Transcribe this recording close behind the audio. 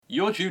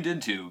You're tuned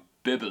into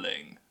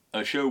Bibbling,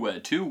 a show where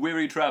two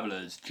weary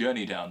travellers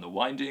journey down the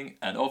winding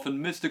and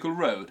often mystical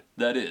road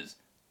that is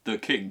the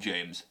King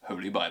James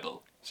Holy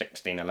Bible.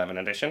 1611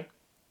 edition.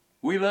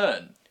 We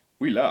learn.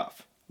 We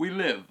laugh. We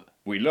live.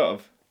 We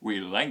love. We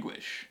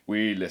languish.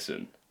 We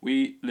listen.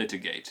 We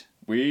litigate.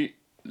 We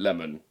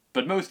lemon.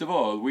 But most of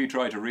all, we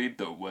try to read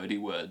the wordy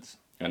words.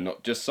 And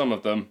not just some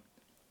of them.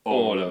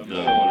 All of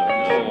them.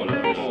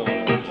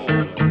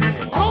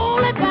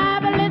 Holy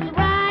Bible is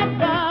right,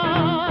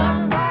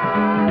 God.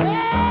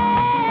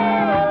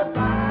 Yeah.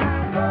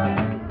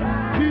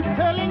 Keep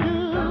telling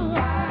you,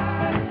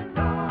 I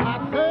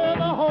say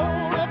the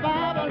Holy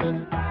Bible is,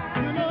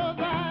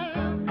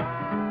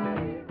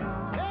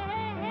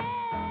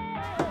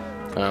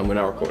 We're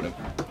now recording.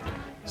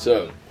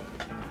 So,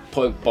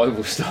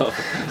 Bible stuff.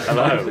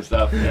 Hello.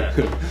 Stuff, yeah.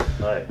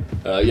 Hi.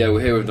 We're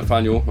here with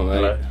Nathaniel, my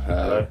mate.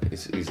 Hello.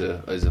 He's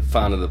a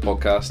fan of the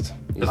podcast.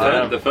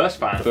 The first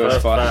fan. The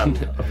First first fan.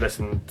 fan. I've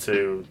listened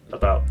to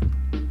about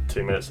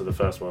 2 minutes of the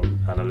first one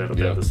and a little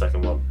bit Yeah. of the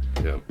second one.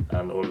 Yeah.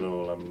 And all in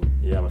all,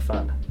 I'm a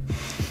fan.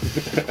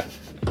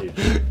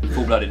 Huge.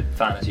 Full-blooded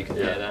fan, as you can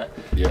hear there.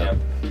 Yeah.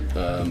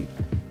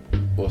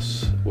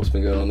 What's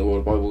been going on in the world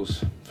of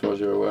Bibles, as far as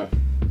you're aware?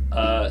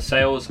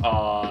 Sales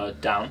are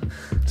down.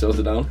 Sales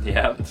are down?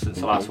 Yeah, since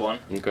the last one.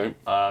 Okay.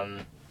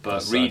 But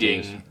That's sad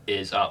reading news.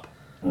 is up.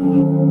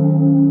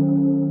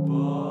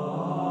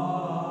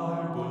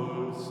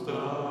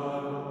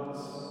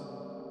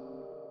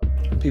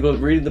 People are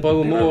reading the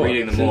Bible People are more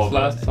reading them since more,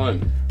 but- last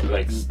time,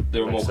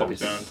 There are more Makes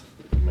copies around. sense.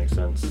 Makes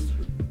sense.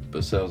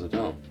 but sales are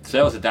down.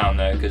 Sales are down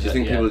though because Do you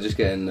think people are just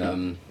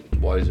getting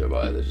wiser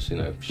about it? They're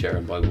just,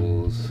 sharing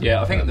Bibles.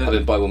 Yeah, I think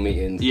having Bible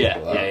meetings. Yeah,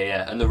 stuff like that.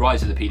 yeah. And the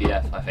rise of the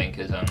PDF, I think,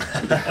 is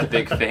a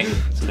big thing.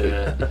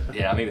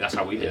 I mean, that's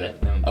how we did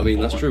it. I mean,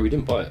 that's true. We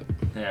didn't buy it.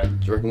 Yeah,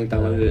 Do you reckon we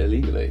downloaded it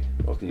illegally,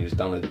 or can you just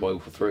download the Bible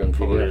for free on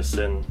Probably a PDF?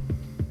 sin.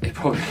 it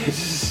probably is a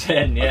sin.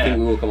 I think Yeah.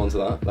 we will come on to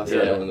that. That's Yeah.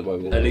 the in the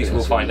Bible. At least we'll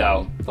That's find what-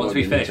 out that once might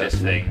we be finish this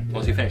interesting. thing.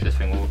 Once we finish this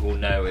thing, we'll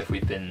know if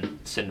we've been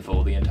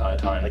sinful the entire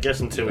time. I guess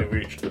until we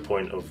reach the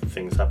point of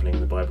things happening in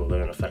the Bible, they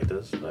don't affect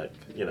us. Like,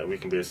 we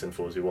can be as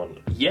sinful as we want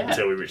Yeah.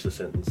 until we reach the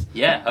sins.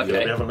 Yeah.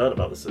 Okay. We haven't learned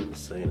about the sins,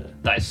 so,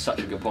 That is such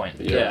a good point.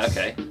 Yes.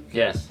 Yeah. Okay.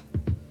 Yes.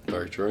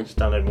 Very true. just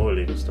download more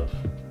illegal stuff.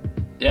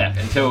 Yeah.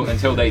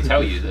 Until they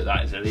tell you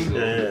that is illegal.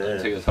 Yeah.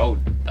 Until you're told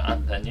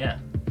that, then yeah,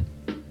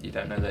 you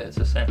don't know that it's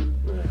a sin.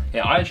 Yeah.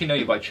 Yeah. I actually know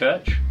you by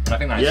church, and I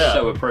think that is Yeah.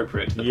 so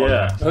appropriate to the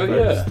Yeah. podcast. Oh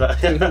yeah.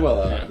 Think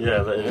about that.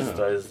 Yeah,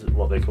 that is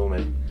what they call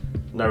me.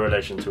 No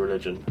relation to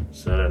religion,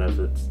 so I don't know if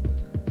it's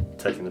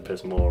taking the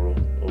piss more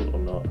or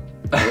not.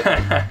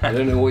 I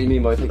don't know what you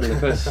mean by taking the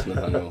piss,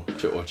 Nathaniel.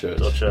 Or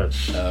church. Or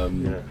church. Yeah.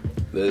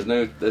 There's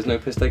no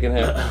piss taken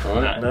here.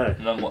 All right. No.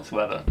 None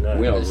whatsoever. No.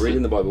 We are This is-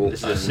 reading the Bible.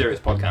 This is a serious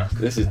podcast.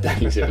 This is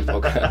definitely a serious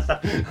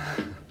podcast.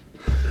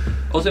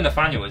 Also,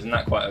 Nathaniel, isn't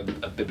that quite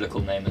a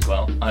biblical name as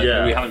well?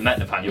 Yeah. We haven't met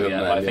Nathaniel We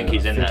yet, haven't but I met, think yeah.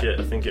 he's in there.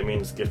 I think it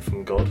means gift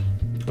from God,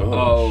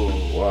 Oh,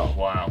 wow.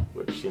 wow.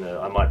 which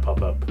I might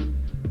pop up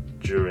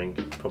during,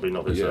 probably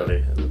not this Yeah.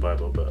 early in the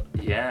Bible, but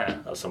Yeah.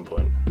 at some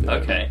point, Yeah.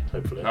 Okay.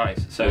 hopefully. Nice.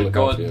 We'll So look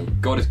out for you.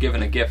 God has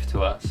given a gift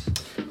to us.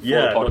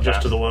 Yeah, For the not just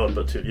podcast. to the world,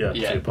 but to Yeah.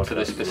 podcasts To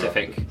the as well.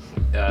 specific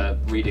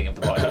reading of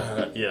the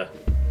Bible. Yeah.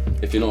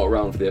 If you're not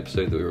around for the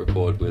episode that we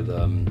record with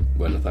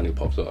when Nathaniel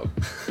pops up,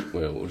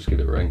 we'll just give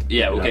it a ring.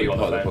 Yeah, we'll That'd get be you on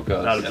part the of phone. the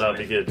podcast. That'd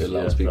be good. Good Yeah,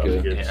 loudspeaker.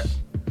 that'd be good.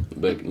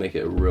 Yeah. Make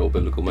it a real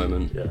biblical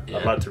moment. Yeah. Yeah.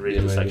 I'd like to read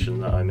Yeah, the maybe.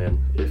 section that I'm in,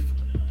 if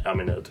I'm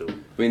in it at all. I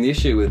mean, the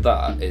issue with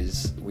that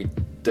is we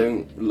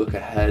don't look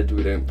ahead,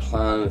 we don't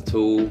plan at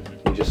all.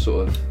 We just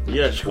sort of.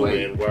 Yeah, just call me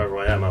wait. in wherever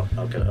I am, I'll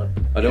get it up.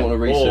 I don't want to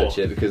research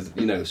Or- it because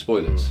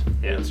spoilers.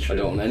 Yeah, it's true. I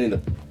don't want any of the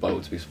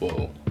Bible to be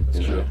spoiled.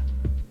 That's true.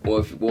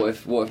 What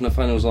if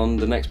Nathaniel's on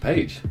the next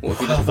page? What if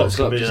he just That's pops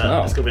up just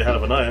now? It's gonna be a hell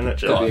of a night, isn't it,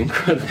 Joe? That'd be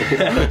incredible.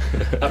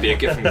 That'd be a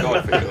gift from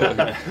God for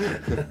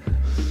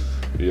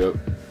sure. Yep.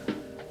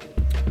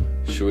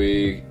 Should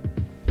we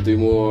do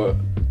more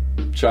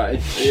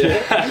chatting?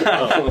 Is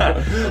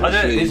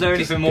there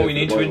anything more we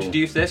need to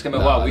introduce this?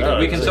 Well, we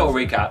can no, sort of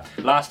recap.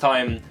 Last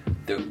time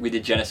we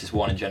did Genesis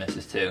 1 and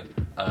Genesis 2,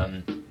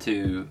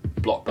 two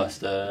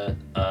blockbuster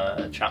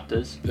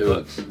chapters. They were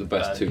books. the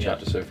best two Yeah.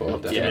 chapters so far,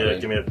 Give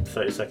definitely. me a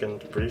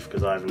 30-second brief,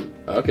 because I haven't...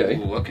 Okay.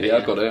 Ooh, okay, Yeah, yeah.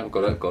 I've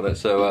got it.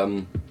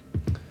 So,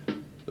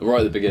 right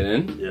at the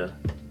beginning, Yeah.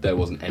 there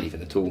wasn't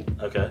anything at all.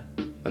 Okay.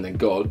 And then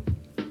God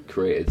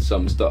created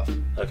some stuff.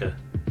 Okay.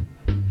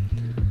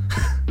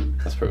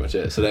 That's pretty much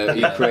it. So there,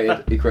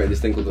 he created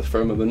this thing called the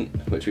firmament,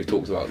 which we've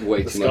talked about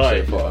way The too much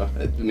sky. so far.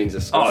 It means a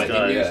Oh, sky.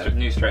 Sky, you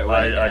knew straight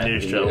away. I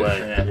knew straight away.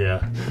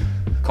 Yeah.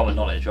 Common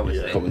knowledge,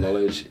 obviously. Yeah. Common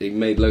knowledge. He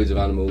made loads of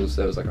animals.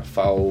 There was like a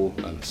fowl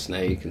and a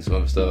snake and some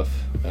other stuff.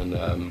 And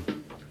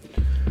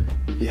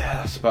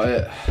that's about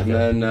it. And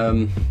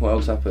then what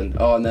else happened?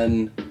 Oh, and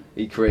then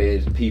he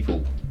created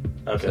people.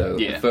 Okay. So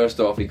Yeah. first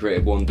off, he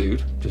created one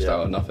dude just Yeah.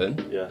 out of nothing,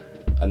 Yeah.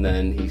 and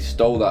then he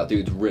stole that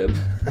dude's rib,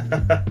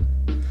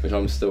 which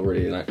I'm still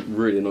really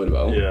annoyed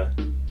about. Yeah.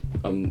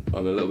 I'm a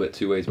little bit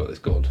two ways about this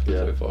god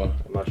Yeah. so far.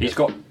 Imagine He's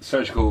got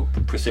surgical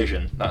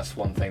precision. That's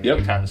one thing that Yep.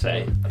 you can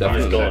say.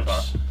 Definitely. He's So God.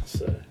 far.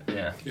 So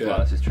Yeah. Yeah. Well,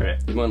 this is true.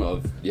 He might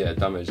not have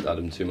damaged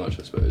Adam too much,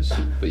 I suppose.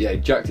 But yeah, he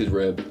jacked his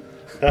rib,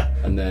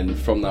 and then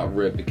from that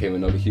rib became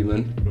another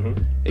human.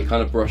 Mhm. He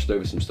kind of brushed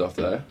over some stuff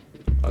there.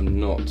 I'm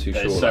not too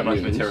There's sure. so what much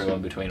that means. material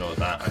in between all of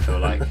that. I feel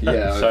like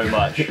Yeah. so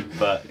much.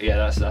 But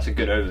yeah, that's a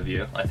good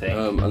overview. I think.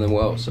 And then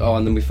what else? Oh,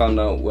 and then we found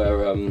out where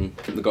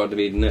the Garden of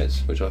Eden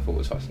is, which I thought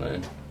was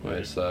fascinating. Where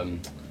it's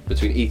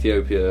between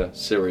Ethiopia,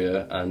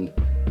 Syria, and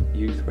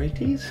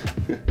Euphrates.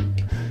 Is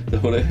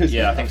that what it is?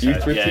 Yeah, I think so.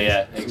 Euphrates?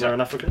 Yeah. Isn't there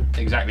in Africa?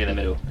 Exactly in the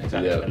middle.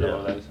 Exactly Yeah. in the middle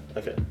of those.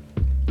 Okay.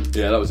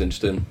 Yeah, that was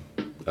interesting.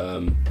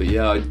 But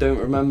yeah, I don't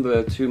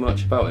remember too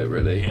much about it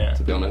really, Yeah.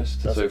 to be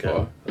honest, That's so okay.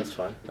 far. That's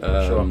fine.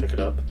 I'm sure I'll pick it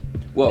up.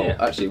 Well, Yeah.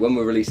 actually, when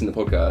we're releasing the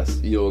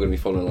podcast, you're going to be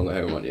following along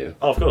at home, aren't you?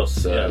 Oh, of course.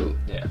 So,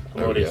 yeah. Yeah. I'm there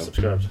we already go.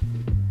 subscribed.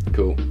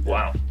 Cool.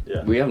 Wow.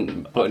 Yeah. We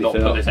haven't put I've not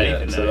anything put up this yet,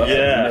 anything so there. that's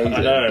Yeah, amazing.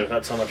 I know.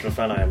 That's how much of a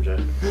fan I am, Joe.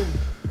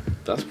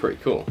 That's pretty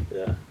cool.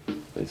 Yeah. I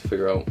need to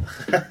figure out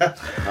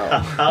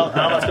How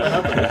that's going to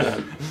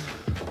happen?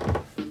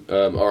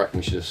 I reckon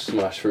we should just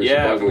smash through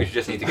Yeah, some Bible. we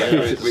just need to get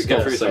through, we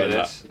get through some of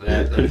this.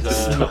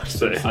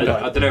 There's, I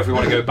don't know if we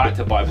want to go back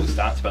to Bible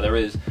stats, but there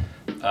is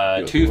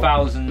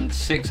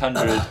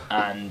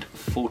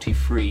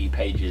 2,643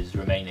 pages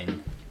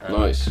remaining.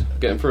 Nice.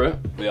 Getting through it.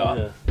 We are.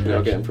 Yeah. We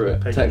are getting through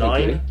it. Page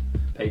Technically. 9.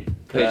 Page,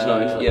 Page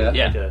 9, yeah.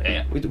 Yeah, Okay.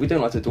 yeah. We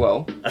don't like to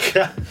dwell.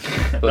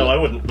 No, I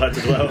wouldn't like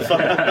to dwell if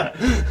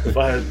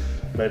I had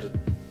made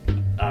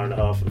an hour and a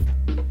half of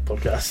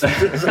podcast.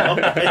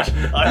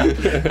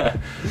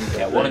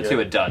 Yeah, 1 and 2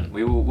 are done.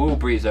 We'll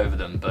breeze over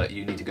them, but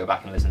you need to go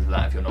back and listen to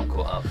that if you're not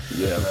caught up.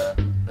 Yeah.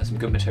 There's some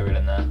good material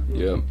in there.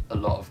 Yeah, A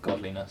lot of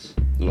godliness.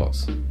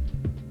 lots.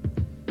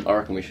 I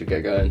reckon we should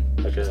get going.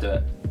 Let's do Okay.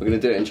 it. We're going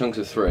to do it in chunks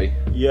of 3.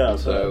 Yeah,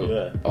 So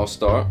yeah. I'll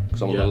start,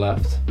 because I'm on Yeah. the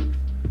left.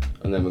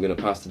 And then we're going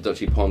to pass the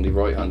Dutchy Pondy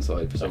right hand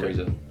side for some Okay.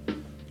 reason.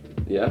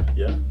 Yeah?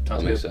 Yeah. That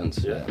Sounds makes good.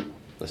 sense. Yeah.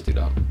 Let's do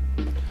that.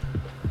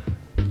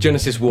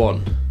 Genesis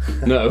 1.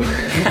 No.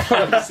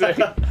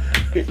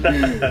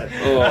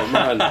 Oh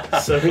man.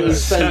 So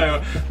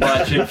So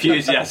much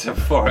enthusiasm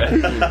for it.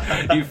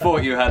 You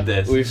thought you had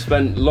this. We've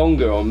spent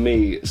longer on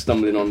me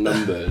stumbling on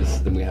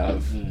numbers than we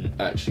have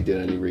actually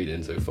doing any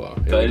reading so far.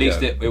 Here But we at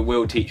least go. it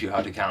will teach you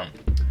how to count.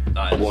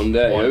 That is One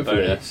day, one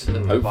hopefully. bonus of the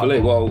Hopefully.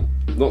 Bible. Well,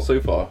 not so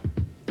far.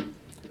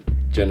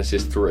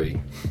 Genesis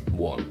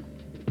 3:1.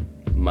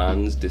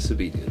 Man's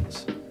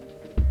disobedience.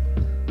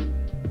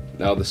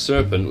 Now the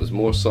serpent was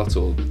more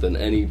subtle than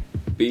any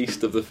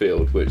beast of the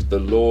field which the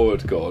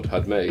Lord God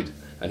had made.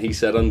 And he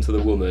said unto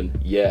the woman,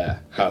 Yeah,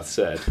 hath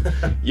said,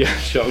 yeah,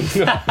 shall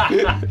not.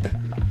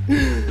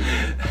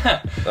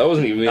 That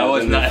wasn't even me That adding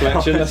wasn't the that-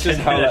 inflection. That's just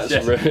how that's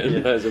that's just-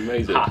 written. That is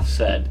amazing. Hath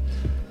said.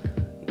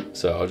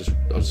 So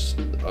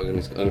I'm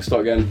gonna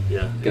start again.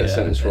 Yeah. Get a Yeah,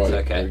 sentence it's right.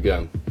 okay. There we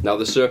go. Now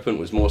the serpent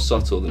was more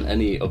subtle than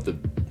any of the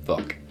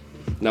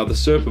Now the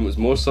serpent was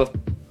more subtle.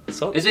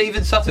 Is it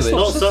even subtle? It's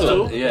not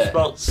subtle. Yeah. It's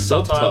about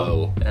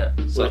Subtle. Yeah.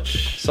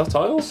 Which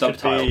Subtle? could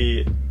Subtile.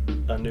 be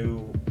a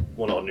new,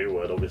 well, not a new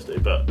word, obviously,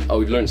 but Oh,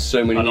 we've learned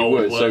so many an new old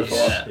words so word. far.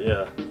 Yeah.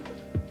 Yeah.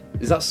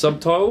 Is that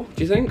subtile?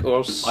 Do you think,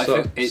 or I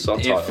think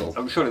subtile?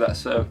 I'm sure that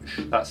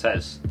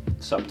says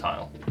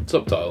subtile.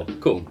 Subtile.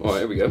 Cool. All right,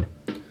 here we go.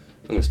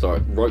 I'm gonna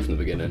start right from the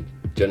beginning.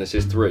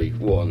 Genesis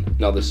 3:1.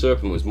 Now the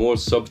serpent was more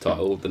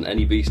subtile than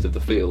any beast of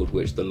the field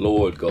which the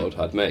Lord God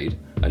had made,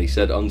 and he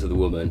said unto the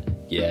woman,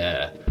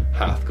 Yeah,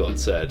 hath God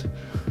said,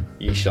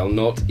 Ye shall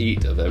not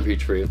eat of every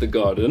tree of the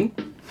garden.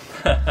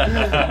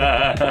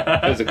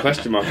 There's a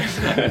question mark.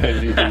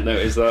 You didn't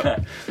notice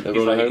that.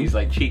 Everyone at home? He's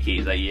like cheeky.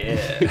 He's like,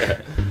 yeah.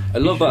 I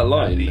love that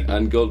line. eat.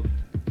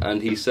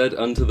 And he said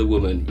unto the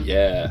woman,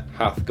 Yeah,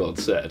 hath God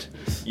said,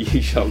 Ye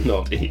shall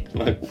not eat.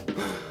 Like,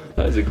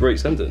 that is a great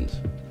sentence.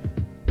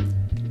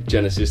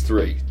 Genesis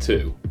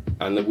 3:2.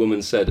 And the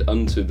woman said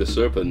unto the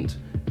serpent,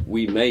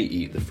 We may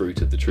eat the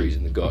fruit of the trees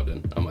in the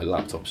garden. And my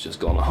laptop's just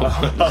gone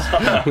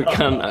off. We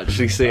can't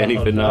actually see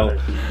anything now.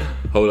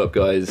 Hold up,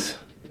 guys.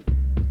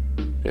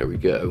 There we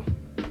go.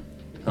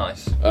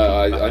 Nice.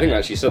 I think I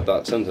actually said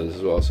that sentence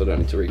as well, so I don't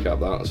need to recap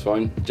that. That's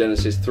fine.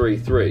 Genesis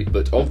 3:3.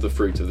 But of the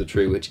fruit of the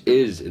tree which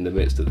is in the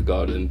midst of the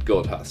garden,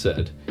 God hath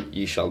said,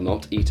 Ye shall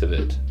not eat of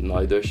it,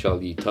 neither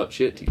shall ye touch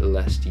it,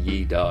 lest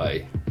ye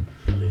die.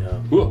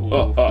 Yeah.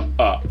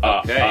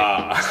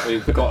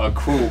 We've got a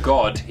cruel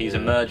God. He's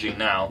emerging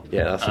now.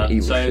 Yeah, that's some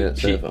evil shit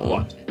so far.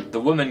 What? The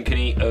woman can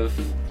eat of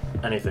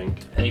Anything.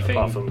 Anything.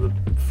 Apart from the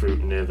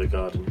fruit near the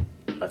garden,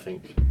 I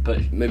think.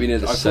 but Maybe near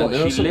the I centre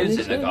thought or she something, lives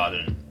you in the say?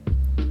 garden.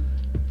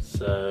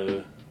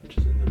 So,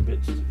 just in the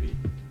midst of it.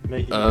 May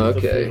eat Oh, of the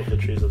okay. fruit of the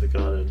trees of the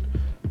garden,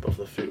 but of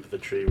the fruit of the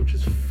tree which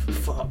is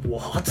Fuck,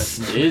 what?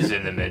 It is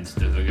in the midst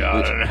of the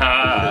garden.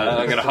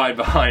 I'm going to hide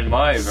behind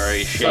my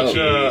very shaky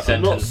I'm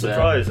sentence not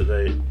surprised that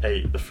they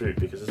ate the fruit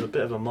because it's a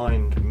bit of a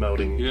mind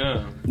melding.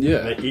 there.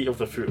 Yeah. They eat of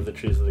the fruit of the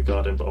trees of the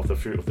garden, but of the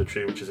fruit of the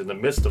tree which is in the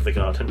midst of the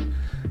garden,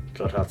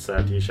 God hath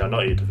said, "Ye shall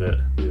not eat of it,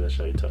 neither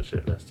shall you touch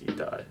it, lest ye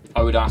die."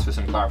 I would ask for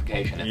some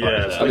clarification if I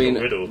Yeah, was I there. mean,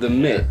 riddle. the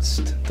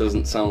midst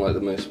doesn't sound like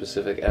the most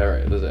specific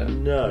area, does it?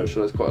 No. I'm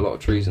sure there's quite a lot of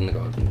trees in the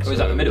garden. Or is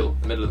that the middle?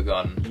 The middle of the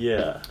garden?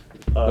 Yeah.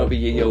 That'd be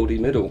ye olde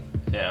middle.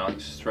 Yeah,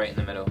 like straight in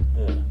the middle.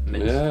 Yeah.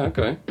 Midst. Yeah,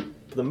 okay.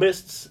 The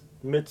midst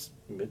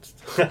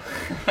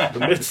the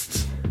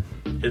midst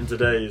in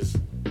today's,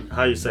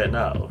 how you say it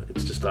now,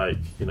 it's just like,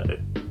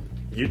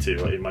 you two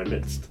are in my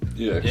midst.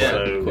 Yeah, quite, Yeah,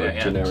 quite yeah.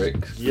 a generic Yeah,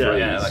 phrase,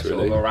 Yeah, like really.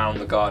 sort of around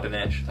the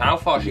garden-ish. How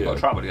far has she got to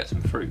travel to get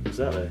some fruit?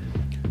 Exactly.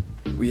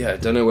 Well, yeah, I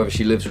don't know whether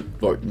she lives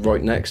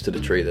right next to the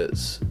tree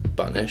that's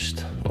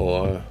banished,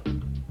 or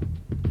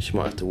she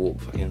might have to walk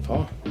fucking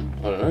far. I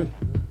don't know.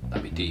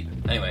 That'd be deep.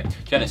 Anyway,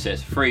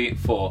 Genesis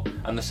 3:4.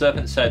 And the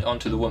serpent said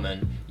unto the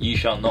woman, Ye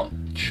shall not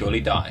surely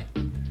die.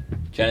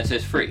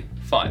 Genesis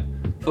 3:5.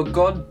 For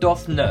God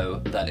doth know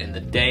that in the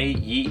day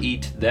ye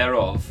eat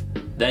thereof,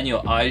 then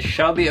your eyes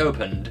shall be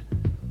opened,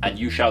 and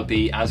you shall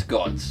be as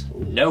gods,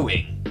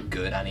 knowing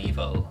good and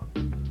evil.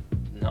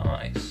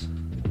 Nice.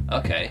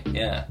 Okay,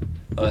 yeah.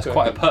 Well, that's Okay.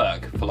 quite a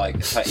perk for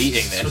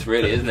eating this,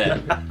 really, isn't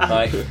it?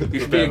 Like, you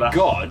should be a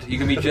god. You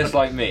can be just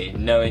like me,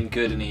 knowing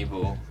good and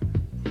evil.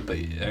 But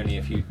only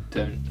if you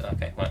don't.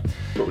 Okay, well,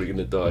 Probably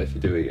gonna die if you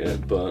do eat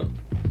it, but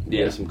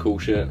Yeah. yeah, some cool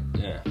shit.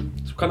 yeah.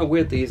 It's kind of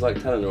weird that he's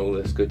like telling her all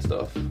this good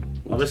stuff.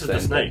 Oh, this is the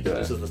Saying, snake. yeah.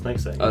 This is the snake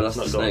saying. Oh, that's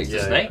It's the not snake. God. The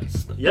Yeah, snake? Yeah,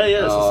 it's Oh, the I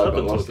got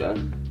serpent lost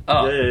talking.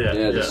 Oh, Yeah,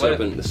 the yeah.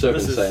 serpent. The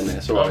serpent's This is- saying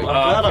this. Alright. I'm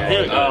glad I'm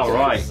hearing Oh, this.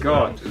 right,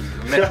 God.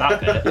 Missed that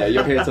bit. Yeah,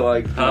 you're here to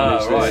like.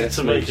 manage right, this,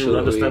 To make you that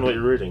understand we- what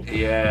you're reading.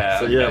 Yeah.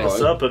 So yeah, okay. the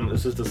serpent.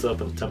 This is the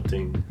serpent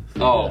tempting.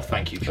 Oh,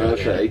 thank you, George.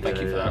 Okay.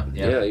 Thank you for Yeah, that.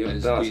 Yeah,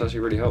 It's- that's we- actually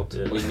really helped.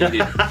 Yeah. We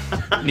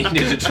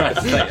needed a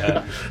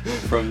translator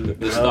from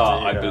the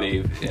start, I yeah.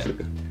 believe. Yeah.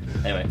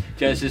 Anyway,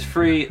 Genesis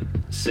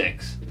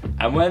 3:6.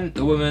 And when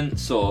the woman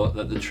saw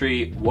that the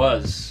tree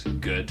was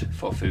good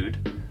for food,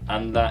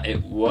 and that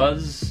it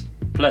was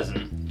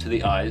pleasant to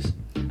the eyes,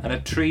 and a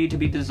tree to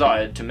be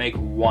desired to make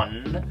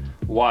one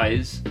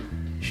wise,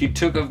 she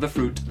took of the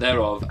fruit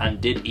thereof and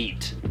did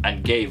eat,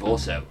 and gave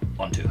also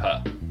unto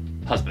her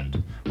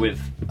husband with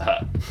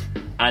her,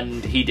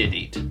 and he did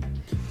eat.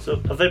 So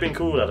have they been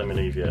called Adam and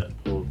Eve yet?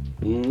 Or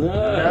No,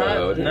 I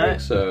don't no.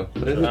 think so. I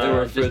don't think they were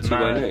referred Just to by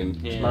man. name.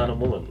 Yeah. man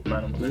and woman?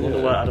 Man and I woman. wonder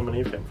Yeah. where Adam and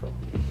Eve came from.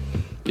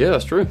 Yeah,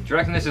 that's true. Do you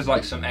reckon this is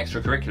like some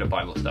extracurricular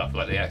Bible stuff,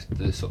 like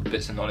the sort of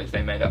bits of knowledge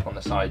they made up on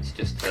the sides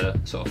just to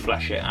sort of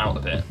flesh it out a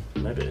bit,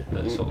 Maybe.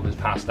 that sort of was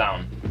passed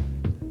down?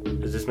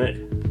 Is this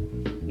me?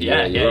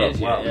 Yeah, you're it up.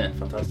 is, Wow, yeah.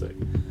 fantastic.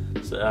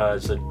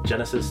 So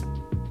Genesis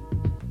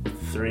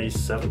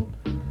 3:7.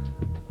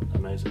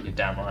 Amazing. You're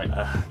damn right.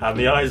 And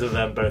the eyes of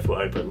them both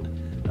were opened,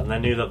 and they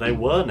knew that they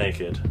were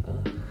naked.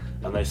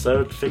 And they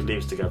sewed fig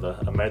leaves together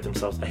and made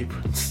themselves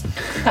aprons.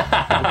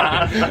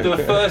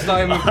 The first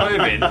item of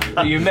clothing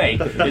that you make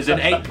is an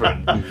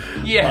apron.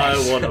 Yes.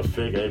 I want a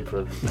fig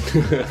apron.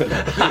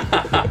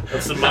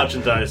 That's some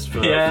merchandise for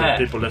Yeah.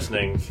 people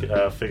listening.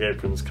 Fig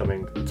aprons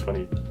coming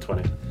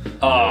 2020.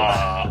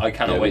 Ah, I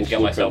cannot Yeah, wait to get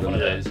we'll myself print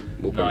one of them. those.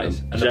 We'll print Nice.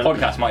 them. And the Gem-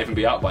 podcast might even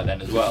be out by then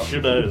as well.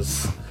 Who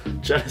knows?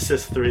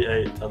 Genesis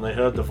 3:8. And they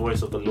heard the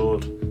voice of the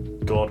Lord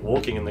God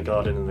walking in the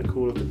garden in the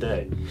cool of the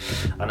day.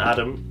 And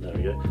Adam, there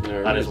we go,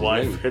 There it and is, his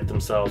wife his name. hid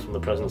themselves from the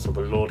presence of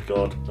the Lord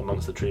God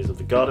amongst the trees of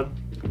the garden.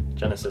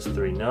 Genesis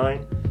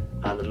 3:9.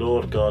 And the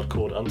Lord God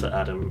called unto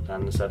Adam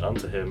and said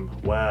unto him,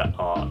 Where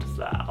art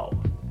thou?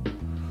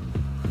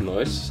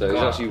 Nice. So he's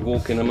God. actually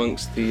walking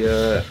amongst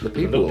the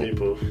people. The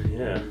people,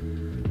 yeah.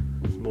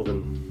 It's more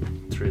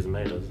than trees are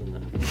made of, isn't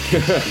it?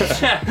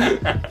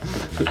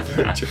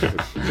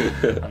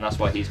 And that's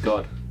why he's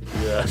God.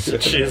 Yeah,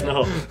 she is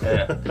not.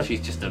 Yeah.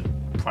 She's just a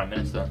prime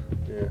minister.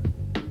 Yeah.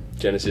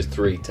 Genesis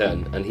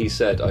 3:10, and he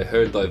said, I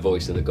heard thy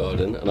voice in the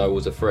garden, and I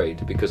was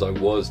afraid, because I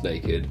was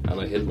naked, and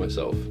I hid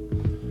myself.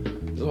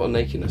 There's a lot of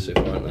nakedness so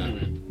far, isn't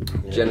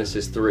there? Yeah.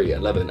 Genesis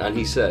 3:11, and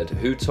he said,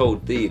 Who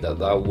told thee that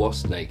thou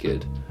wast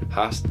naked?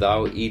 Hast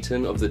thou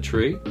eaten of the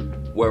tree,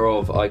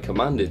 whereof I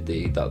commanded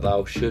thee that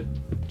thou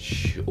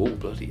oh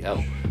bloody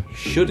hell,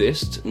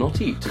 shouldest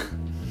not eat?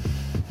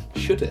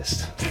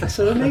 Shouldest. That's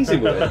an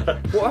amazing word.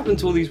 What happened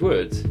to all these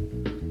words?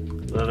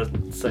 They're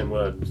the same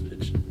word.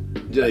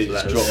 Yeah, you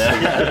just letters. dropped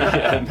them.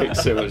 Yeah, it makes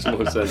so much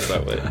more sense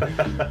that way.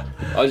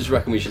 I just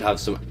reckon we should have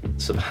some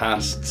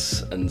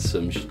hasts and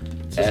some just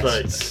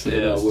ests like- in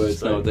yeah, our it's words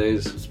just like-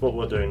 nowadays. It's what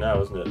we're doing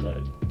now, isn't it?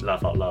 Like,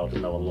 laugh out loud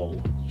and now a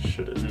lol.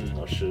 Shouldest,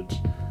 not should.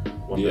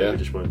 One day Yeah. we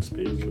just won't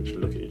speak, we'll just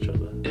look at each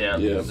other. Yeah.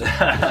 Yeah.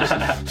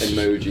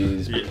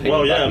 Emojis. ping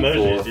Well, yeah, back and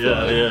emojis, forth,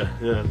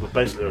 yeah. We're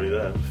basically already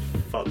there.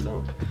 Fucked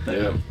up.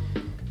 Yeah.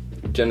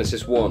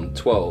 Genesis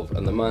 1:12,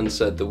 and the man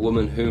said, The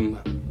woman whom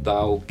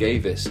thou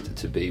gavest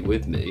to be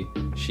with me,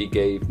 she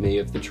gave me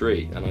of the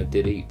tree, and I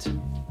did eat.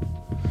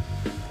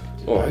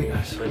 Alright,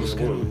 guys, Blame what's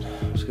the woman.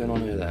 going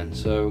on here then?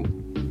 So,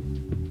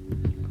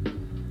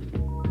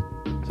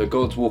 So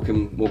God's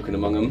walking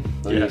among them,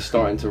 and Yeah. he's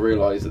starting to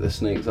realise that the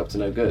snake's up to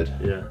no good.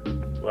 Yeah.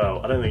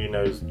 Well, I don't think he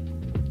knows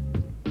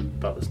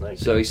about the snake.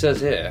 So he says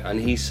here, and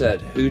he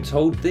said, "Who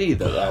told thee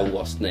that thou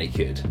wast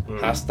naked? Hmm.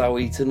 Hast thou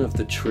eaten of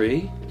the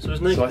tree?" So he's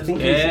naked. So I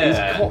think isn't he? he's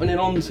Yeah. cottoning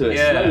onto it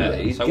Yeah.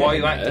 slowly. He's So why are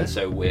you getting acting there.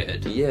 so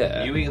weird?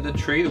 Yeah. You eat of the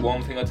tree, the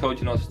one thing I told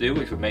you not to do,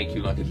 which would make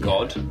you like a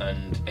god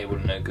and able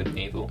to know good and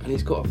evil. And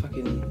he's got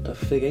a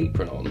fig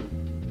apron on.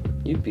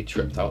 You'd be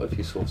tripped out if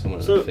you saw someone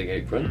in So- a fig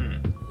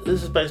apron.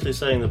 This is basically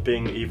saying that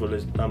being evil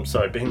is. I'm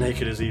sorry, being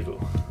naked is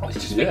evil. I was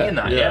just Yeah. thinking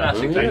that. Yeah, that's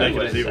Yeah. exactly Being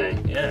what naked it's is evil.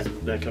 saying. Yeah.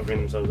 They're covering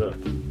themselves up.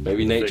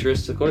 Maybe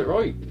naturists have got it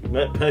right.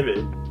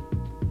 Maybe.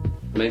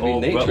 Maybe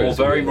Or naturists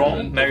very are wrong.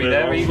 ignorant. Maybe Very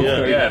they're wrong. evil.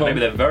 Yeah. Yeah, maybe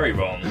they're very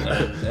wrong.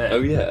 Oh,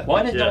 yeah.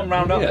 Why did no Yeah. one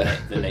round up Yeah.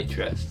 the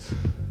naturists?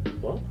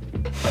 What?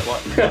 Like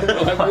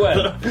what? Like when?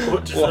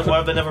 What, why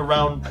have they never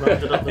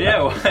rounded up the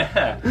Yeah, well, surely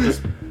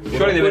they've been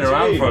What do you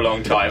around mean? for a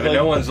long time, and Like-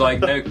 no one's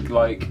like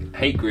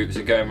hate groups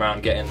are going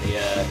around getting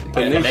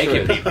the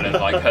naked Naturists. people and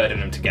like herding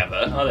them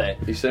together, are they?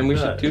 You saying we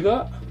No. should do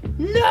that?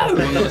 No,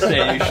 I'm not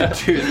saying you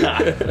should do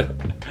that.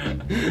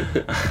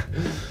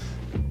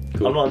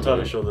 Cool. I'm not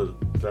entirely sure that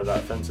they're that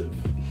offensive.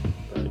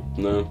 Like,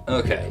 No.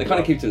 Okay. They kind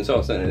of keep to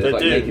themselves, don't they? There's They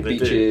like do, naked they do.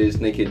 beaches,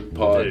 naked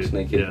parks, do,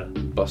 naked yeah.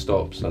 bus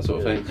stops, that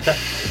sort of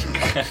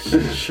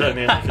thing. Show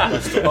me a naked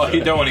bus stop. Oh,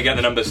 you don't want to get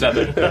the number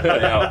 7.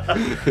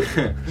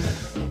 Yeah.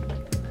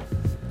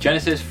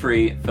 Genesis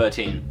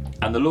 3:13.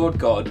 And the Lord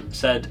God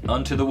said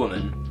unto the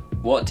woman,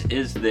 What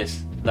is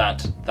this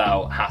that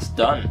thou hast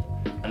done?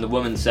 And the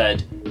woman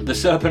said, The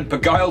serpent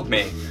beguiled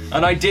me,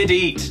 and I did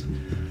eat.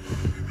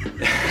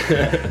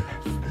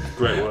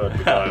 Great word, Oh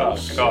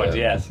beguiles. God,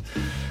 Yeah. yes.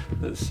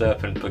 The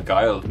serpent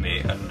beguiled me,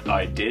 and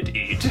I did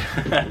eat.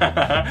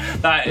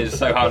 That is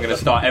so how I'm going to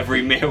start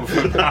every meal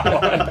from now on.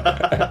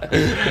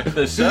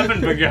 The serpent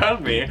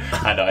beguiled me,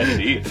 and I did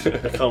eat.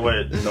 I can't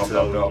wait Nom,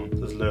 until nom, nom.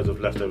 there's loads of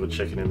leftover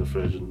chicken in the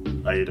fridge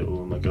and I eat it all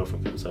and my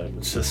girlfriend comes home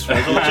and just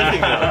throws all the chicken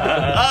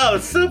down. Oh, the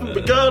serpent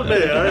beguiled me!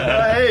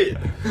 I hate!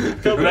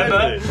 Can't blame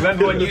me.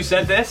 Remember when you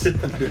said this?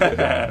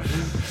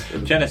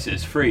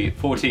 Genesis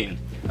 3:14.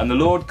 And the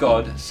Lord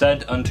God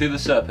said unto the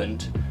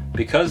serpent,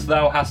 Because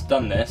thou hast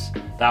done this,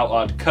 thou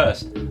art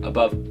cursed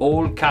above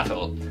all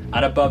cattle,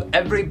 and above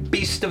every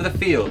beast of the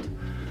field.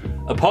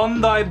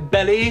 Upon thy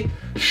belly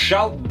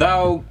shalt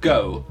thou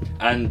go,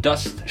 and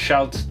dust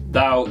shalt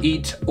thou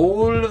eat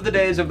all of the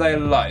days of thy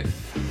life.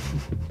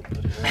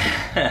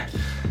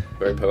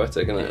 Very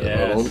poetic, isn't it?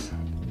 Yes.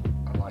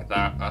 I like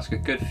that. That's a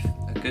good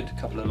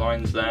couple of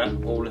lines there,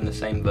 all in the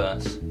same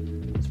verse.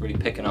 It's really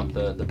picking up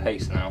the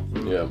pace now.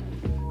 Yeah.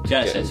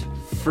 Genesis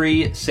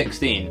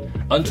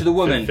 3:16. Unto the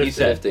woman he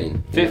said.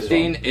 15.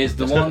 15 is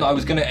the one I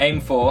was going to aim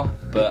for,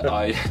 but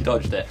I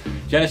dodged it.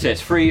 Genesis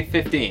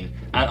 3:15.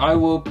 And I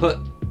will put.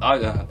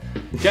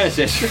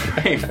 Genesis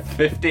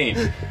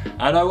 3:15.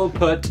 And I will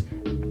put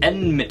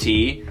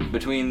enmity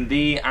between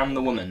thee and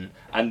the woman,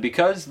 and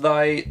because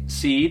thy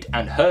seed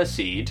and her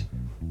seed.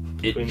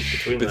 It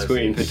Between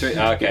Between. those between,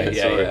 okay,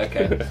 yeah, Sorry.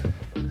 okay.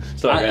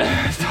 Start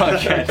again. Start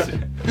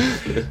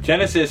again.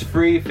 Genesis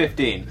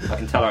 3:15. I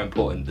can tell how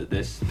important that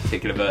this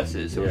particular verse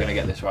is, so we're Yeah. going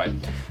to get this right.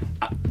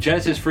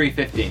 Genesis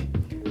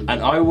 3:15. And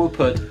I will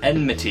put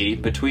enmity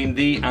between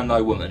thee and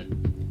thy woman.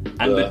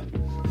 And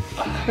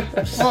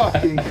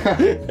Fucking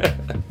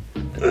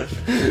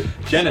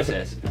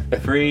Genesis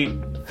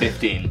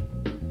 3:15.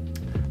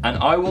 And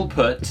I will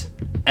put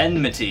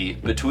enmity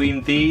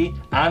between thee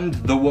and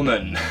the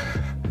woman.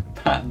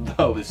 That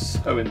was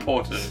so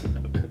important.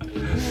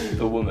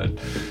 The woman.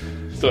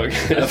 Start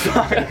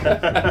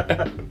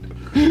again.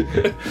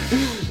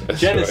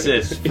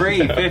 Genesis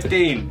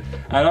 3:15.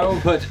 And I will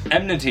put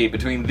enmity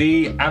between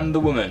thee and the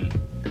woman,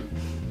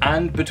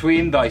 and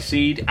between thy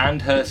seed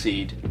and her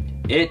seed.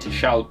 It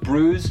shall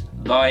bruise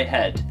thy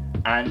head,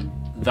 and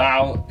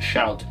thou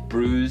shalt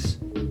bruise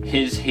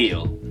his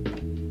heel.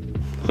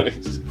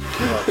 Nice.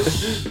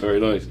 Gosh, Very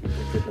nice.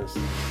 goodness.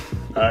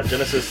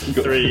 Genesis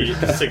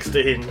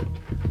 3:16.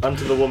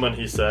 Unto the woman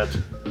he said,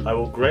 I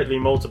will greatly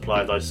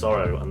multiply thy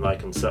sorrow and thy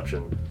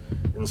conception.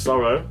 In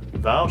sorrow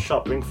thou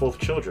shalt bring forth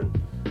children,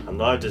 and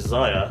thy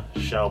desire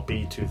shall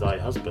be to thy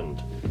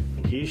husband,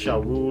 and he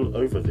shall rule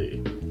over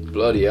thee.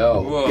 Bloody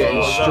hell. Whoa.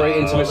 Getting straight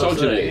into What was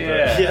misogyny. it?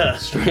 Yeah. Yeah.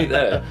 Straight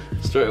there.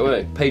 Straight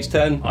away. Page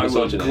 10. I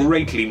will misogyny.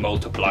 greatly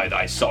multiply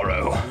thy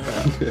sorrow.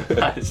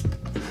 That's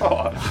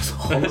horrible. That's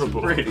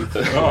really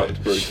It's hard.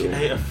 She brutal.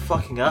 ate a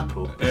fucking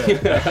apple.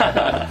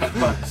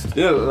 Christ.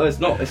 No, it's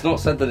not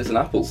said that it's an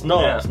apple. It's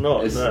not, Yeah. it's not,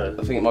 It's- no.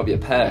 I think it might be a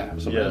pear or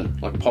something. Yeah.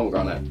 Like a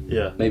pomegranate.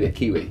 Yeah. Maybe a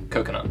kiwi.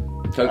 Coconut.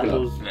 Coconut.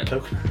 Apples, Yeah.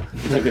 coconut.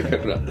 Maybe a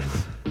coconut.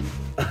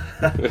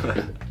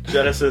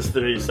 Genesis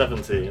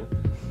 3:17.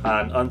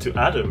 And unto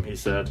Adam he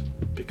said,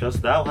 Because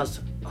thou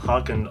hast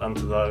hearkened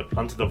unto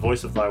the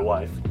voice of thy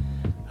wife,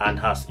 and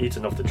hast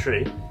eaten of the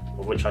tree,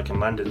 of which I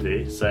commanded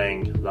thee,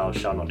 saying, Thou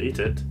shalt not eat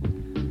it,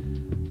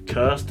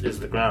 cursed is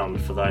the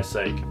ground for thy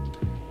sake.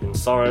 In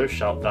sorrow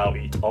shalt thou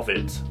eat of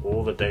it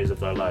all the days of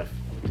thy life.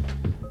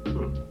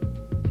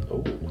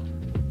 Oh,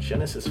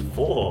 Genesis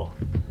 4.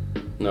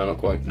 No, not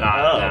quite.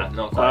 Nah,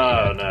 not quite.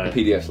 Oh, yet. no.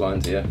 PDF's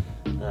lines here.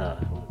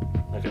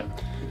 Okay.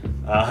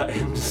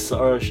 In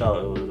sorrow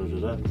shall...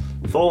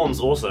 Thorns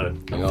also.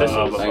 Hang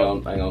Thistles.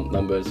 on.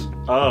 Numbers.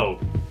 Oh.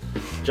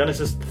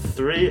 Genesis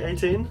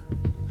 3:18.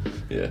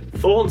 Yeah.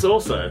 Thorns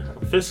also.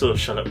 Thistles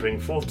shall it bring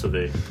forth to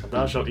thee. And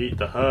thou shalt eat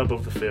the herb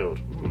of the field.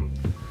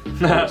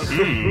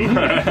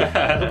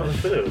 Herb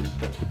of the field.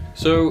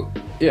 So,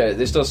 yeah,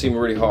 this does seem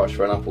really harsh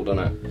for an apple, doesn't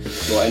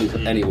it? Or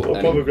any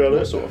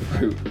pomegranate. sort of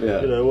fruit.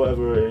 Yeah. You know,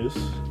 whatever it is.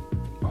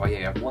 Oh yeah,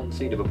 you have one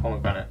seed of a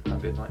pomegranate.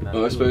 That'd be a nightmare.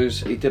 Well, I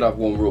suppose he did have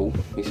one rule.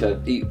 He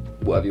said, eat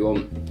whatever you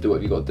want, do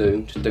whatever you got to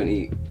do, just don't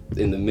eat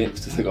in the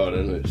midst of the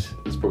garden, which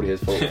is probably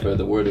his fault for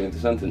the wording of the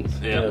sentence.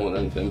 Yeah. More than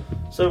anything.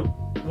 So,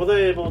 were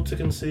they able to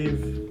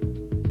conceive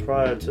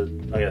prior to...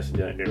 I guess you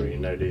don't really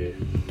know, do you?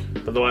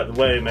 But the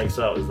way it makes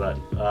out is that,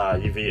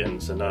 you've eaten,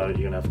 so now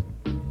you're going to have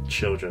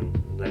children,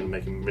 then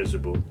make them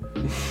miserable.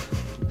 And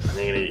you're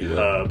going to eat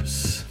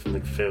herbs from the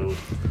field.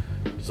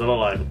 It's a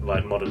lot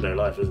like modern day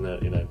life, isn't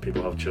it? You know,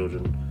 people have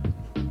children,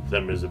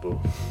 they're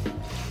miserable.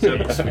 So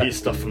eat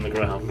stuff from the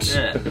ground.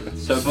 Yeah.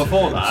 So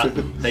before that,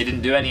 they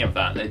didn't do any of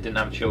that. They didn't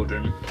have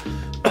children.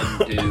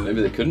 Didn't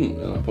Maybe they couldn't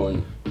at that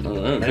point. I don't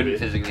know. Maybe. couldn't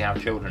physically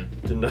have children.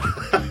 Didn't know.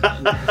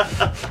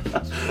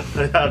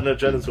 They had no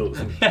genitals.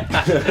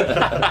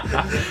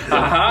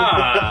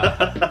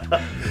 Aha!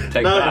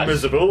 Take now that. they're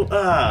miserable.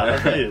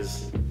 That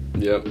is.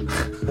 Yep.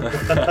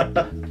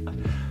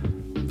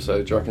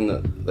 So, do you reckon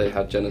that they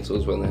had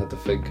genitals when they had the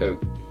fig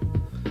coat?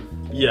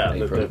 Yeah.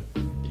 April.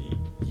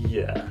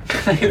 Yeah.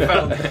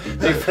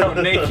 they felt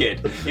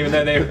naked, even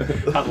though they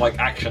had like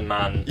Action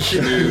Man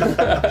smooth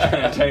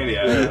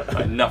genitalia,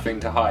 like nothing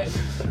to hide.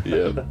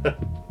 Yeah.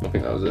 I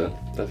think that was it.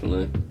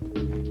 Definitely.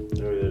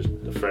 Maybe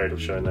they're afraid of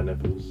showing their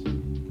nipples.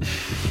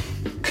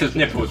 Because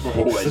nipples were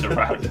always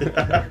around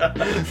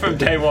from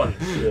day one.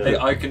 Yeah.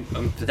 I can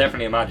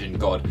definitely imagine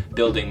God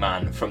building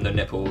man from the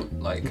nipple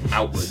like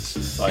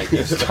outwards, like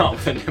you start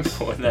with the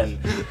nipple and then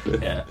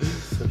yeah.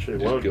 So true.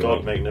 Why would Good God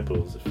one. make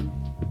nipples?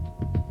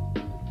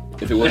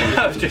 If it wasn't,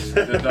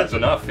 That's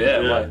enough, yeah.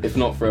 Yeah. Like, if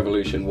not for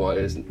evolution, why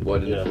do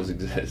Yeah. nipples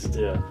exist?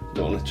 Yeah.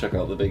 Don't want to check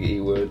out the big E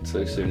word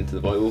so soon into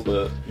the Bible,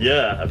 but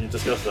Yeah. Have you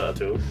discussed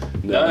that at all?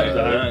 no.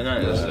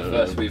 That's the no.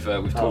 first we've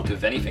talked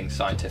of anything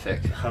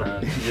scientific.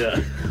 Yeah.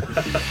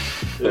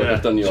 Well, Yeah.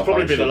 you've done your Should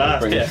probably be the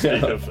last hardship, to bring it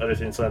speak up. of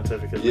anything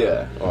scientific. Isn't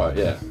Yeah. All right.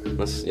 Yeah.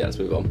 Let's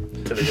move on.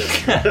 it? Till it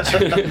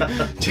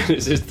gets-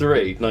 Genesis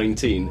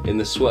 3:19. In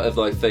the sweat of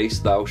thy face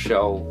thou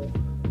shalt.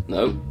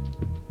 No.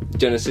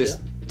 Genesis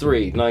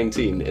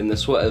 3:19. In the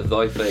sweat of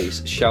thy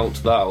face shalt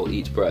thou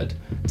eat bread,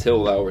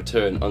 till thou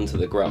return unto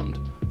the ground.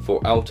 For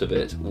out of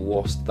it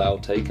wast thou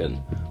taken.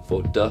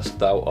 For dust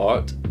thou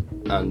art,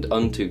 and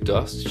unto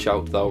dust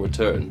shalt thou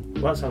return.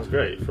 Well, that sounds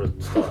great for a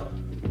start.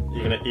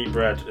 You're gonna eat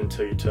bread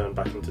until you turn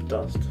back into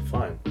dust.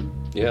 Fine.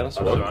 Yeah, that's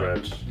I what. love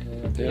bread.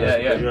 Yeah,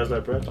 You yeah. guys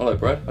like bread? I like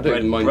bread. I don't Bread-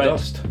 even mind bread.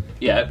 dust.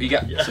 Yeah, you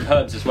get some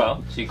herbs as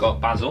well. So you got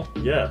basil.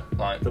 Yeah.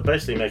 Like, They're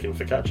basically making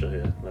focaccia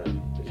here. Like,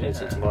 you can eat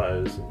some Yeah.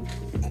 tomatoes.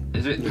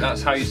 is it?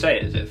 That's how you say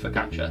it. Is it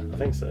focaccia? I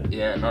think so.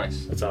 Yeah,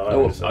 nice. That's how I Oh,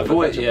 always say I've it.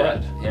 always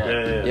bread. yeah.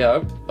 Yeah.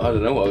 Yeah, I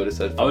don't know what I would have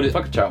said. I would've-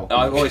 Fuck a chow.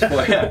 I've always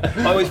thought,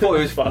 I always thought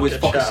it was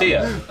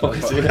Focaccia.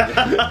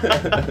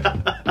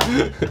 focaccia.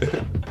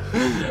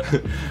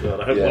 God,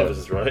 I hope Yeah. one of us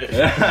is right.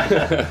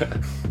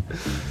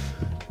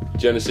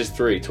 Genesis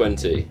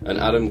 3:20. And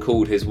Adam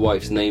called his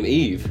wife's name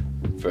Eve.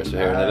 First we're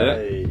hearing of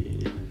it.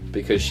 Hey.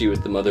 Because she was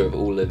the mother of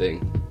all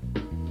living.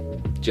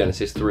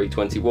 Genesis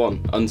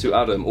 3:21. Unto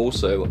Adam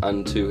also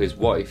and to his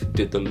wife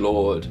did the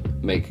Lord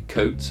make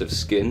coats of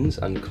skins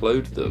and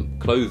clothed them.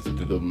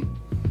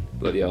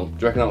 Bloody hell. Do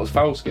you reckon that was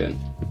fowl skin?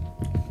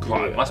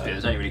 Right, it must be.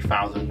 There's only really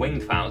fowls and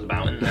winged fowls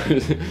about, isn't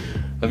there?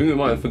 I think we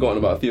might have forgotten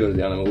about a few of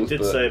the animals. You did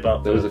but say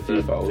about there was a the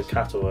few fowls.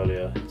 cattle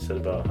earlier. You said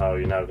about how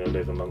you're now going to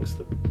live amongst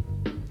the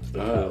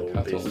cattle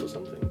cattle. beasts or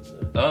something.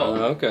 So Oh,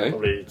 Okay.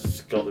 probably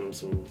just got them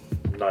some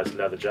nice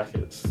leather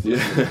jackets. Yeah.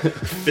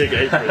 Big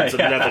aprons and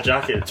Yeah. leather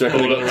jackets Do you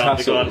reckon they all got around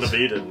the Garden tassels? of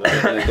Eden.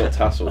 And they've got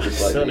tassels like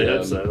Certainly the,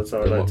 hope so. That's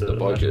how I like to the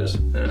bodgers.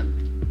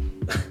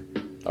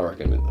 yeah. I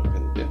reckon,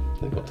 yeah,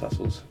 they've got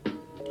tassels.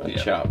 And Yeah.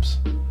 chaps.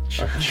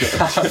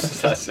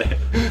 Chaps, that's it.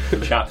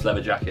 Chaps, leather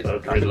jackets. That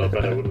would read a lot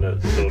better, wouldn't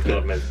it? The Lord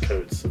God made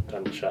coats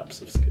and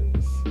chaps of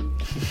skins.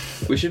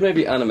 We should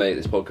maybe animate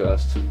this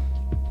podcast.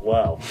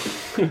 Wow.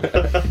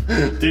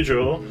 Do you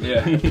draw?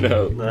 Yeah.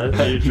 No. No,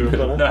 do you draw,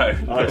 Connor?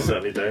 No. I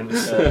certainly don't.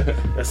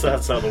 That's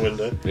out the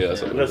window. Yeah,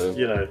 that's what we'll Unless, do.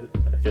 you know,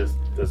 I guess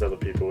there's other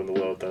people in the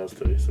world that has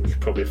to, so we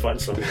could probably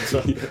find someone. So.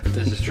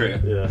 This is true.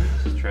 Yeah.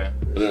 This is true. know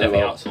Definitely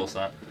about- outsource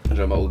that. I don't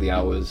know about all the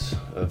hours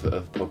of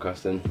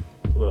podcasting.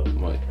 Well,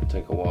 Might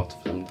take a while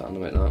for them to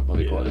animate that. Might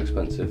be quite an Yeah.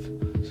 expensive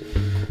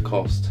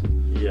cost.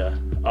 yeah.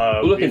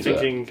 We'll look We're into it.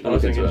 thinking, I We'll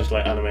was look thinking into just it.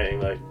 like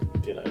animating, like,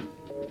 you know,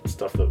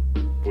 stuff that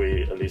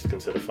we at least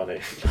consider funny,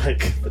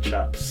 like the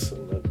chaps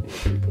and the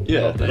people.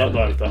 Yeah, not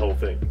definitely. like the whole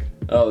thing.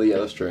 Oh yeah,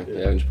 that's true. Yeah.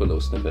 Yeah, we just put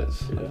little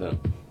snippets. Yeah. Like that.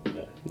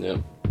 Yeah. Yeah.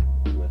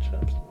 And the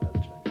chaps and leather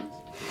jackets.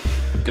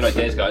 Good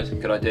ideas, guys.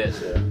 Good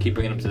ideas. Yeah. Keep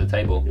bringing them to the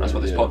table. That's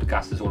what this Yeah.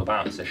 podcast is all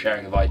about. It's a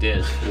sharing of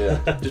ideas. Yeah,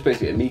 just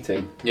basically a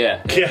meeting.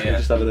 Yeah. Yeah.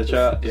 Just having a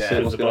chat, Yeah.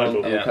 seeing what's The going on,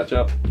 Bible. and we'll Yeah. catch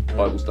up.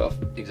 Bible stuff.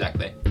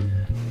 Exactly.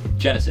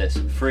 Genesis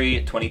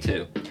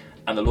 3:22.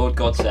 And the Lord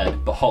God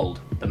said, Behold,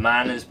 the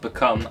man is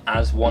become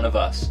as one of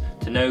us,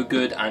 to know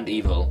good and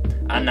evil.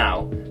 And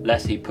now,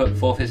 lest he put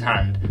forth his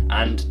hand,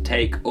 and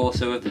take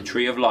also of the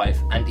tree of life,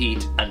 and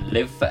eat, and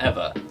live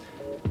forever.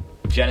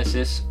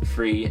 Genesis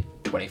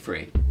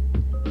 3:23.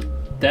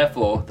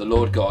 Therefore the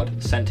Lord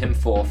God sent him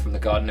forth from the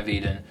Garden of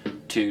Eden,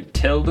 to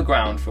till the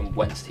ground from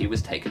whence he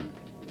was taken.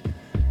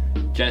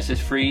 Genesis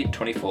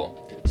 3:24.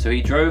 So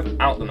he drove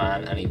out the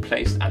man, and he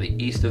placed at the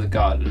east of the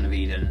Garden of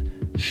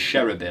Eden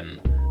cherubim,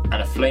 and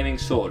a flaming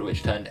sword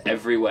which turned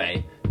every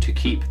way, to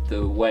keep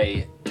the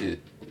way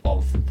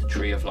of the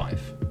tree of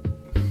life.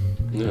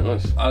 Yeah,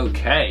 nice.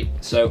 Okay,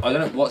 so I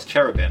don't know, what's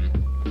cherubim?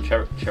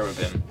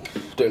 Cherubim.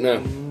 Don't know.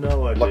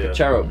 No idea. Like a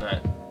cherub. No.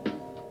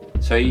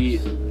 So he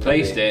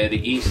placed it at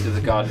the east of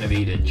the Garden of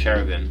Eden,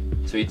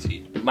 cherubim. So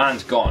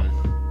man's gone.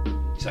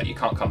 He's like, you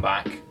can't come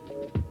back.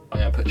 I'm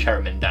going to put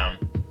cherubim down.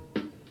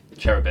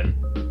 Cherubim.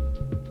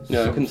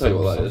 Yeah, I couldn't tell you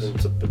what that is.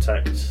 Something to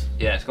protect.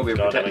 Yeah, it's got to be a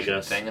Garden, I protection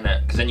guess. thing, isn't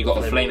it? Because then you've got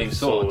a flaming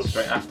sword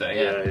straight after,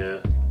 yeah.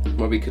 Yeah.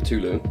 Might be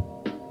Cthulhu.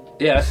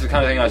 Yeah, that's the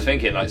kind of thing I was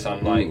thinking, like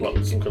some like...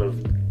 What, some kind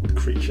of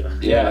creature.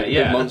 Yeah, like a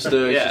yeah. big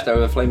monster. It's Yeah. just there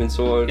with a flaming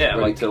sword. Yeah,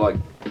 ready like to like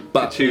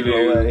bat people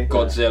Cthulhu, away.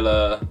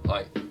 Godzilla,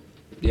 like...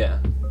 Yeah.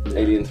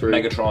 Alien 3.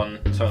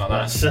 Megatron, something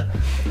like that.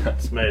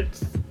 It's made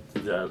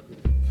the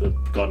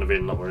Garden of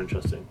Eden a lot more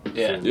interesting.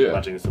 Yeah. So Yeah.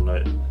 Imagining some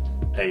like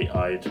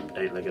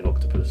eight-legged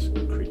octopus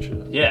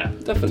creature. Yeah.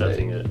 Definitely.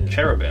 Protecting it. Yeah.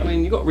 Cherubim. I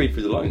mean, you got to read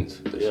through the lines.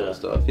 This sort Yeah, of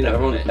stuff. You know,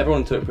 definitely.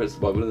 everyone interprets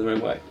the Bible in their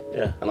own way.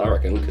 Yeah. And I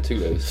reckon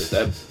Cthulhu is just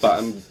there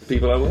batting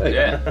people away.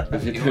 Yeah.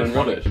 If you're You doing wouldn't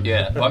want rubbish. it.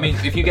 Yeah. But I mean,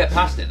 if you get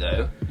past it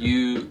though,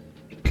 you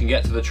can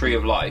get to the tree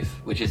of life,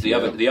 which is the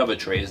other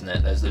tree, isn't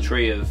it? There's the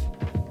tree of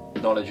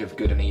knowledge of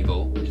good and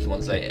evil, which is the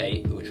ones they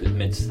ate, which was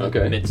midst of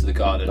the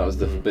garden. That was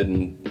the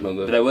forbidden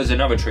mother. But there was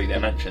another tree they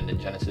mentioned in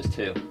Genesis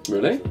 2.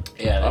 Really?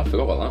 Yeah. I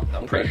forgot about that.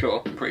 I'm pretty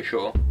sure.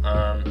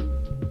 And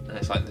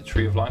it's like the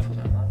tree of life or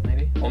something like that,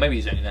 maybe. Or maybe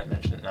he's only not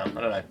mentioned it now. I don't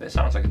know. But it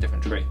sounds like a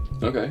different tree.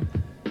 Okay.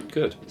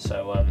 Good.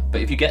 So,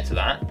 but if you get to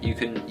that, you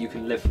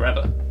can live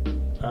forever.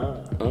 Ah.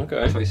 Okay.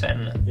 That's what he's saying,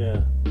 isn't it?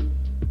 Yeah.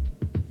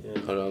 I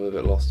don't know, I'm a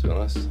bit lost to be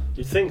honest.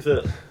 You'd think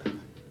that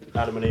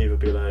Adam and Eve would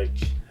be like,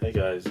 "Hey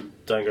guys,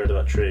 don't go to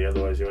that tree,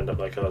 otherwise you end up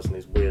like us in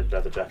these weird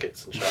leather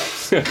jackets and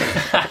chaps,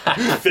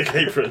 thick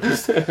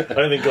aprons." I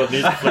don't think God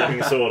needs a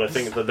flaming sword. I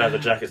think the leather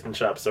jackets and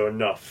chaps are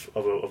enough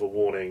of a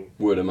warning.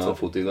 Word of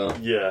mouth will do that.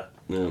 Yeah.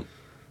 Yeah.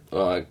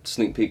 Alright,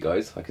 sneak peek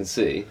guys, I can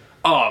see.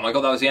 Oh my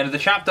god, that was the end of the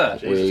chapter.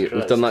 Jesus We've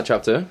Christ. done that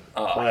chapter.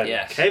 Oh, Fine.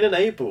 yes. Cain and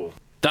Abel.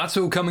 That's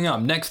all coming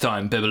up next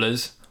time,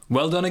 Bibblers.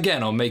 Well done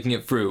again on making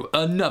it through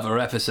another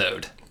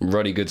episode.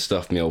 Ruddy good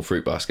stuff, me old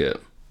fruit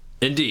basket.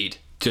 Indeed.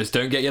 Just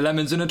don't get your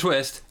lemons in a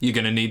twist. You're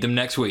going to need them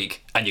next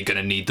week, and you're going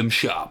to need them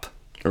sharp.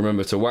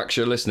 Remember to wax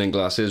your listening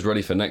glasses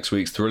ready for next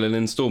week's thrilling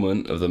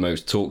instalment of the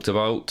most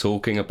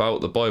talking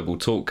about the Bible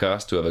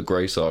talkcast to ever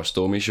grace our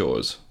stormy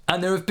shores.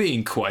 And there have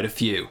been quite a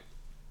few.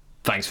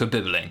 Thanks for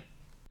bibbling.